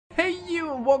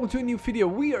Hello and welcome to a new video.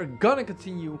 We are gonna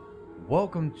continue.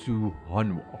 Welcome to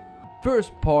Hanwell.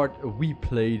 First part we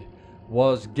played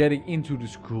was getting into the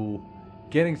school,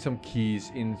 getting some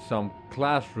keys in some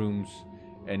classrooms,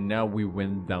 and now we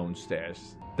went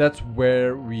downstairs. That's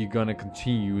where we're gonna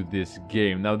continue this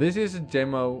game. Now this is a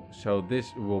demo, so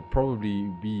this will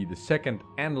probably be the second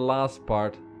and last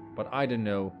part, but I don't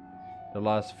know. The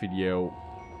last video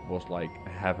was like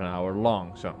half an hour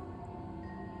long, so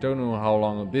don't know how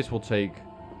long this will take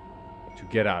to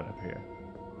get out of here.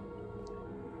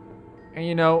 And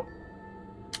you know,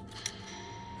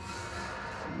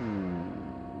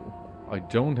 I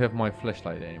don't have my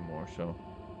flashlight anymore, so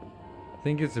I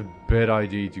think it's a bad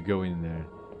idea to go in there.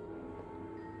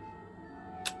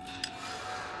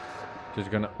 Just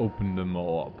gonna open them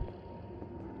all up.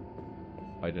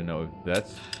 I don't know if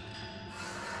that's...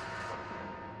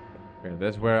 Okay,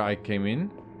 that's where I came in.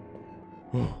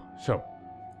 So,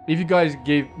 if you guys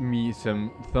gave me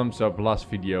some thumbs up last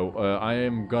video, I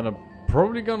am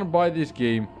probably gonna buy this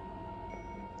game.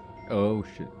 Oh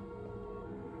shit.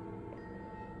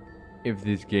 If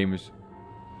this game is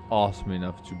awesome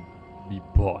enough to be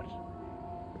bought.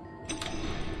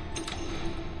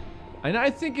 And I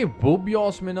think it will be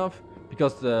awesome enough,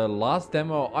 because the last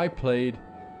demo I played,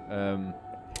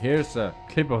 here's a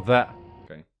clip of that.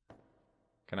 Okay.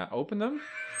 Can I open them?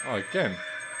 Oh, I can.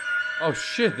 Oh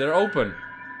shit, they're open.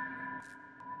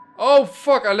 Oh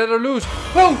fuck, I let her loose.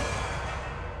 Oh!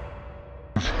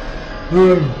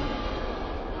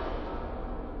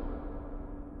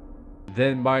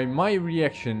 Then by my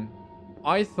reaction,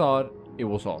 I thought it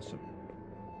was awesome.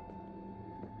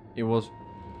 It was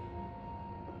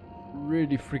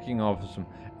really freaking awesome.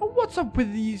 And what's up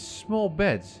with these small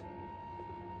beds?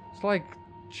 It's like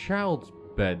child's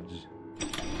beds.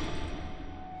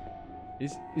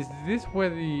 Is this where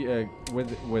the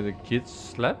where the kids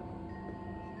slept?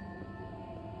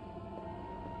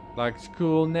 Like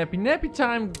school nappy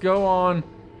time, go on.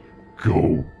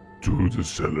 Go to the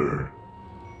cellar.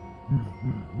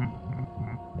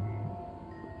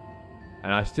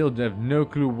 And I still have no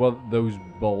clue what those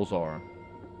balls are.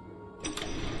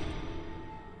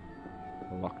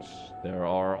 Locked. They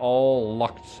are all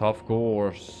locked, of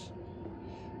course.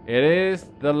 It is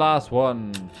the last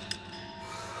one.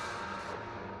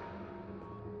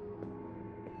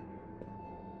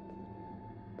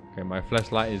 Okay, my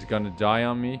flashlight is gonna die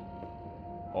on me.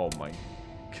 Oh my...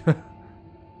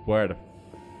 Where the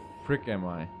frick am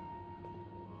I?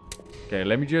 Okay,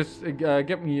 let me just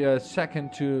get me a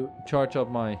second to charge up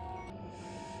my...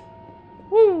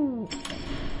 Woo!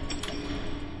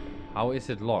 How is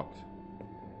it locked?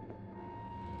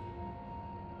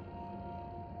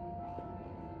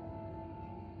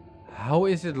 How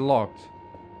is it locked?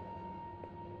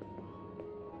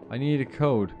 I need a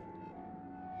code.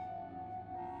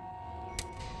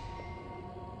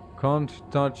 Can't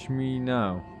touch me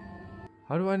now.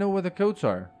 How do I know where the codes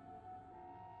are?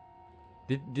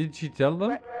 Did she tell them?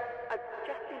 I've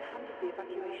just been handed the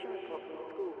evacuation report from the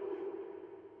school.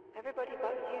 Everybody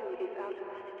but you is out of the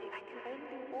city. I can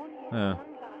only warn you one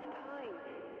last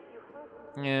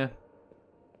time. Yeah.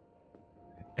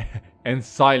 And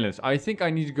silence. I think I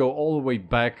need to go all the way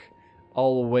back.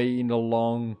 All the way in the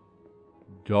long,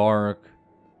 dark,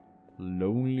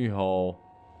 lonely hall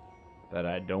that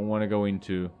I don't want to go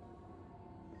into.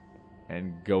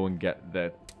 And go and get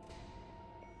that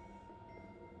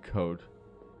code.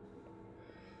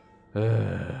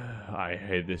 I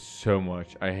hate this so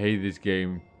much. I hate this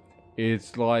game.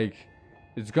 It's like,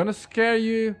 it's gonna scare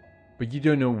you, but you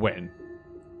don't know when.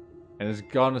 And it's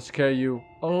gonna scare you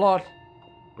a lot,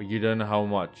 but you don't know how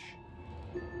much.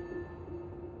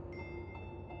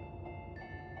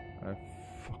 I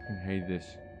fucking hate this.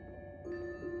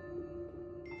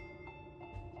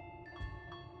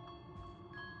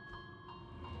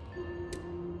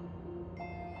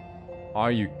 Are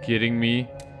you kidding me?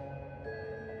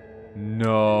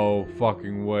 No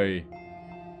fucking way.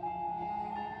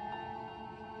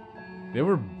 They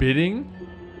were bidding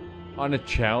on a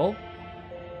child?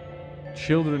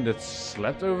 Children that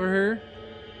slept over here?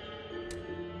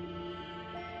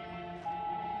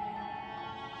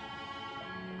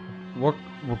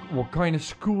 What kind of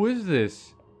school is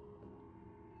this?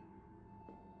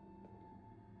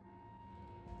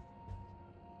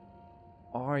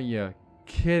 Are you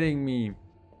kidding me?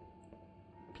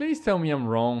 Please tell me I'm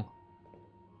wrong.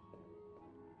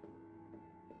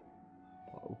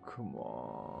 Oh, come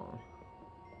on.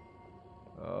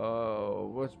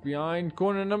 Oh, what's behind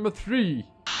corner number 3?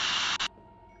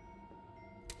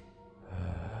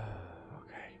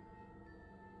 Okay.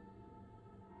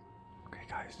 Okay,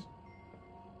 guys.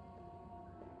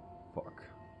 Fuck.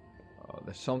 Oh,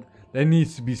 there's There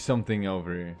needs to be something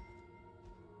over here.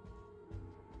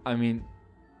 I mean...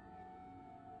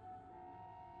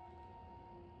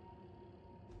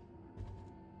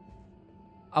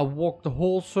 I walked the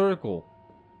whole circle.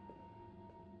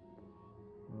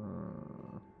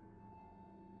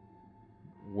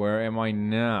 Where am I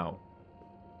now?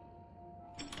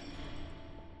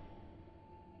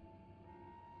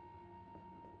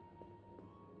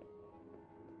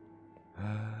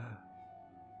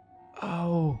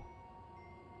 Oh.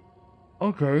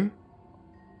 Okay.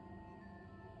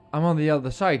 I'm on the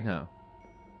other side now.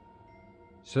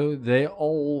 So they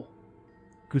all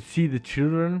could see the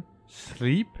children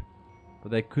sleep,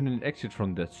 but they couldn't exit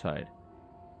from that side.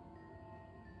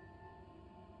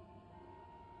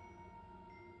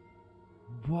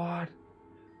 What?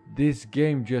 This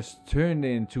game just turned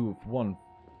into one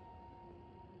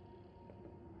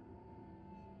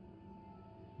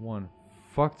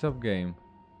fucked up game.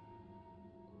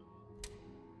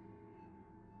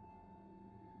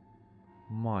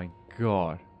 My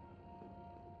god.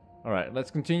 Alright,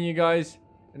 let's continue, guys.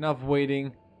 Enough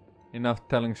waiting. Enough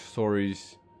telling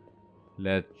stories.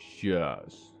 Let's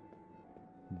just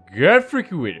get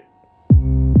freaky with it.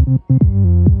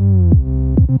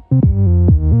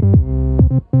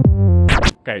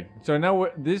 Okay, so now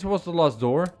this was the last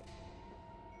door.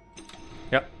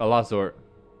 Yep, the last door.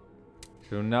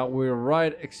 So now we're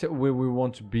right except where we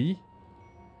want to be.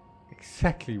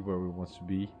 Exactly where we want to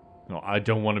be. No, I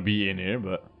don't want to be in here,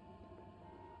 but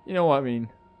you know what I mean.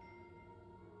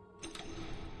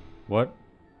 What?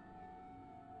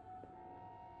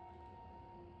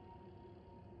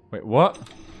 Wait, what?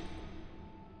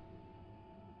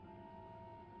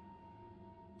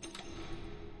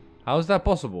 How is that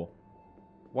possible?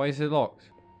 Why is it locked?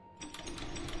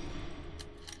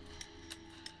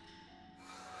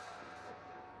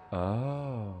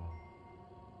 Oh.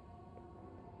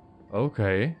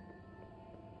 Okay.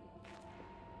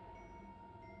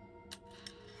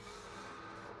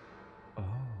 Oh.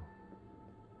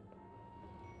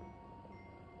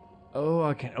 Oh,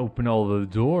 I can open all the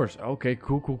doors. Okay,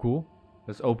 cool.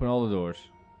 Let's open all the doors.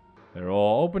 They're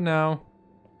all open now.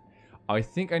 I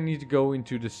think I need to go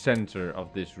into the center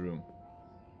of this room.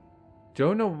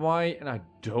 Don't know why, and I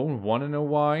don't want to know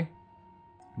why.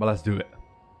 But let's do it.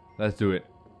 Let's do it.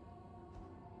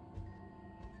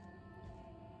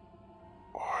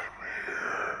 I'm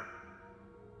here.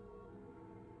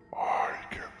 I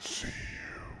can see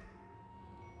you.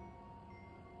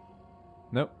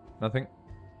 Nope, nothing.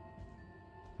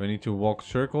 Do I need to walk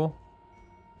circle?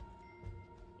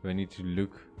 Do I need to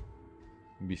look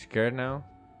and be scared now?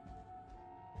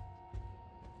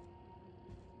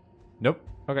 Nope.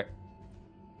 Okay.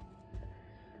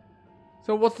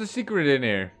 So what's the secret in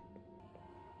here?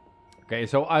 Okay,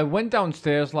 so I went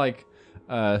downstairs like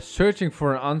searching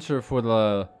for an answer for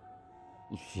the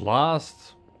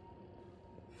last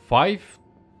 5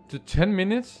 to 10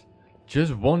 minutes.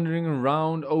 Just wandering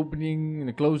around, opening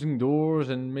and closing doors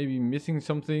and maybe missing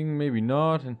something, maybe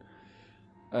not. And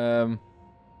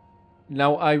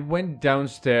now I went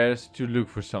downstairs to look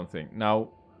for something. Now,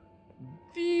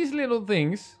 these little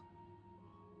things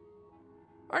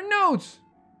are notes.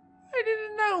 I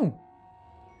didn't know.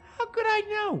 How could I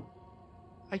know?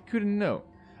 I couldn't know.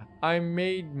 I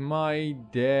made my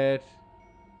bed.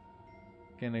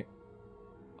 Can I?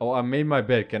 Oh, I made my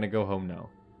bed. Can I go home now?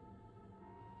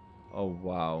 Oh,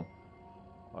 wow.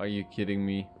 Are you kidding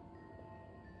me?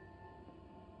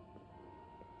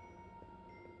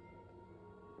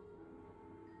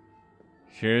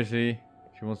 Seriously?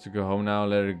 She wants to go home now,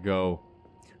 let her go.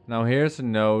 Now here's a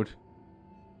note.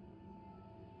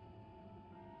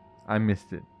 I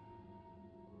missed it.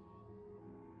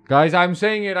 Guys, I'm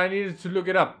saying it. I needed to look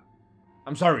it up.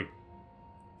 I'm sorry.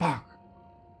 Fuck.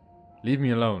 Leave me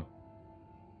alone.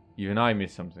 Even I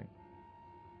missed something.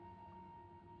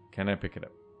 Can I pick it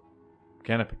up?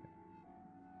 Can I pick it up?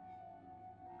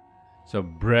 So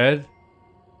bread.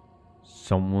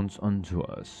 Someone's onto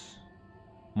us.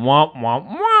 Mwah, mwah,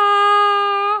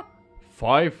 mwah.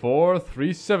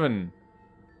 5437.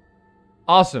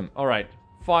 Awesome. All right.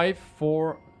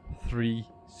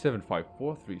 5437.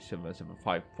 5437.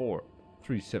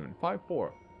 5437.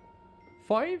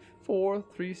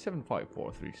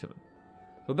 5437.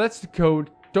 So that's the code.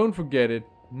 Don't forget it.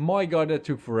 My god, that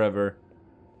took forever.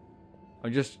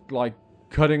 I'm just like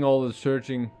cutting all the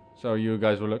searching. So you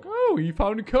guys were like, oh, he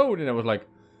found a code. And I was like,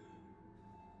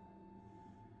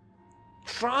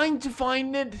 trying to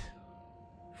find it.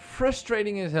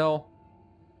 Frustrating as hell.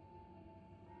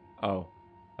 Oh,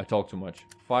 I talk too much.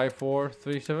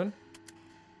 5437.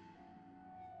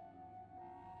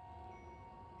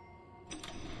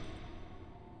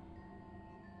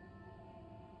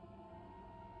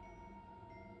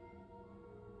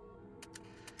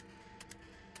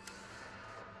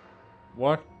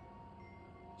 What?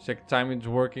 Second time it's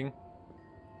working.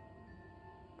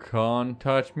 Can't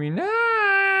touch me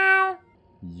now.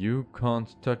 You can't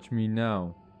touch me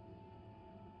now.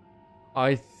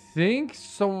 I think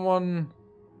someone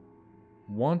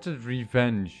wanted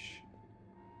revenge.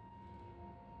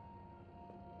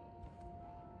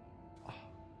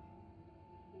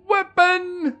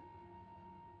 Weapon!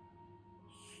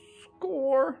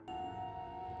 Score!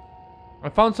 I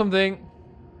found something.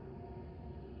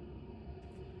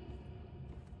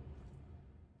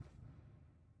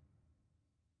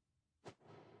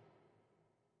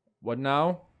 What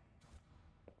now?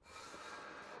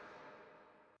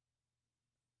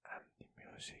 And the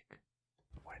music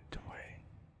went away.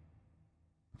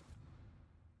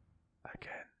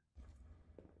 Again.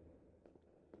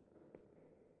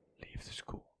 Leave the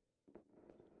school.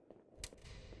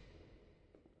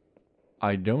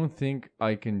 I don't think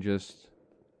I can just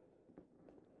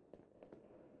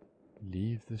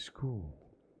leave the school.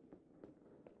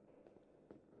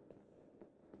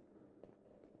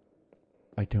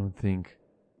 I don't think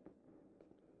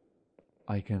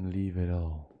I can leave at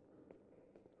all.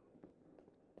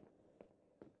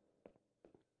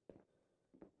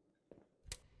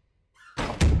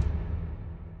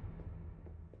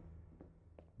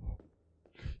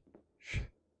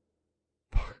 Shit.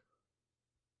 Fuck.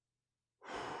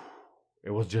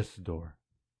 It was just a door.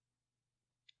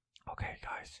 Okay,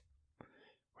 guys.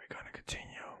 We're gonna continue.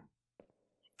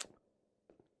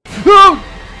 No!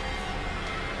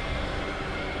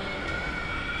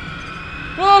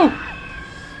 Oh!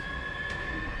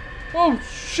 Oh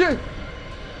shit!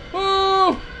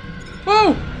 Oh!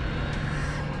 Oh!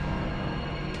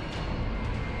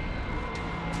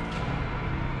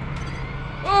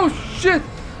 Oh shit!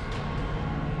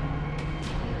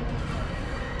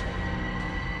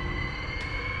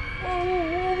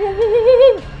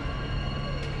 Oh!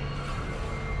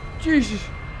 Jesus!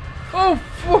 Oh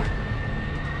fuck!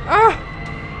 Ah!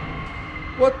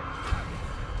 What?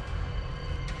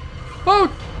 Oh!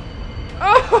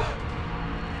 Ah!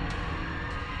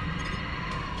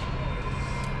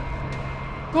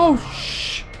 Oh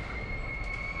shh!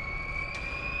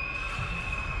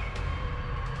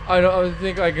 I don't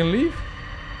think I can leave.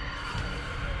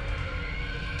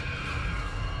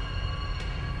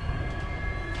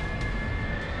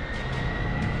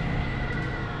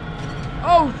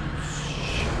 Oh!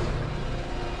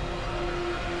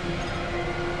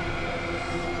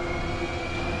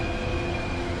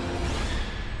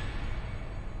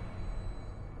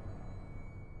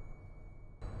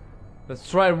 Let's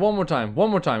try it one more time. One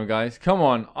more time, guys. Come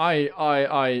on. I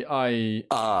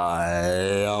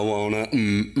wanna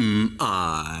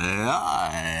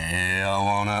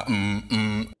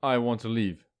I want to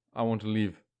leave. I want to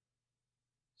leave.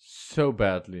 So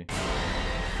badly.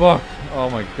 Fuck. Oh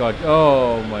my god.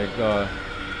 Oh my god.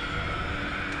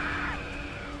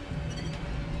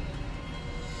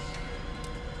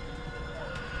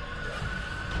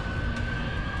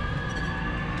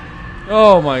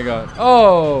 Oh my god.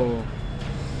 Oh.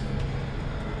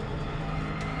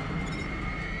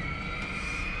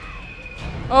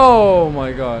 Oh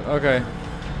my god. Okay.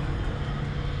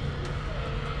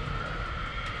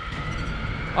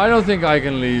 I don't think I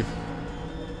can leave.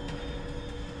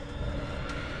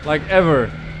 Like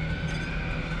ever.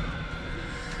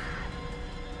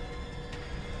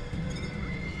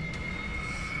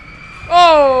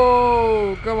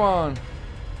 Oh, come on.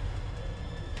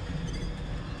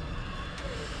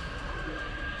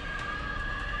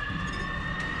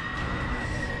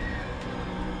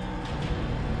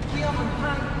 We are on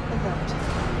high alert.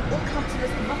 All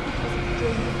councillors must be present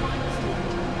during the final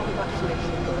statement of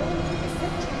evacuation. All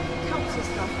essential council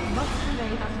staff must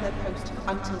remain at their post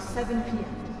until 7 p.m.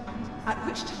 At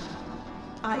which time,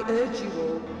 I urge you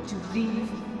all to leave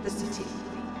the city.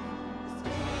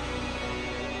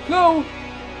 No!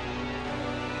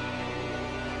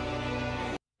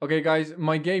 Okay guys,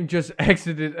 my game just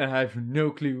exited and I have no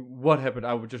clue what happened.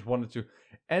 I just wanted to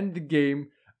end the game.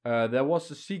 There was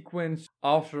a sequence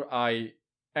after I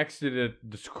exited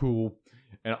the school.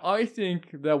 And I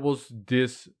think that was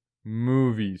this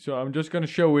movie. So I'm just gonna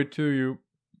show it to you.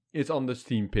 It's on the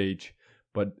Steam page.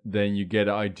 But then you get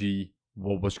an idea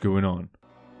what was going on.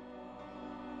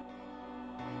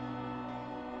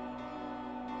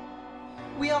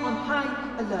 We are on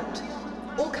high alert.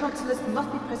 All councillors must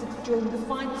be present during the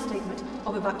final statement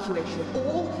of evacuation.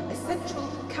 All essential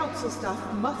council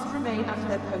staff must remain at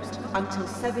their post until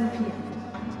 7 p.m.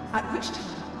 At which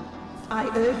time, I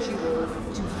urge you all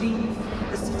to leave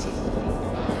the city.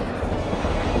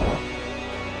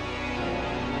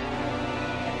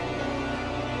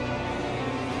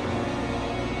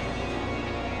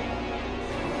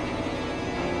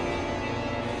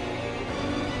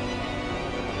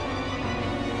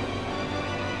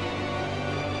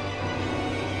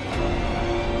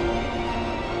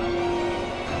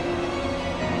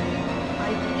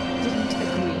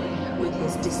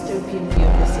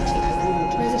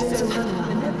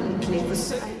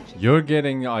 you're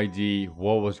getting an idea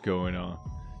what was going on.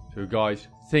 So guys,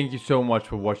 thank you so much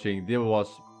for watching. This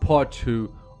was part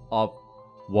 2 of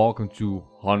Welcome to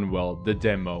Hanwell, the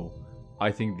demo. I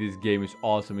think this game is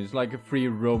awesome. It's like a free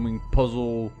roaming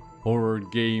puzzle horror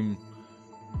game.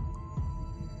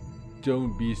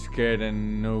 Don't be scared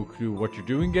and no clue what you're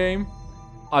doing game.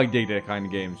 I dig that kind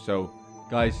of game. So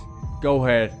guys, go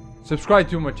ahead, subscribe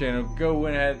to my channel, go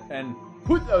ahead and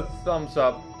put a thumbs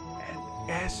up, and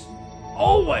as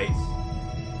always,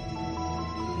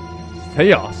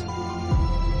 stay awesome.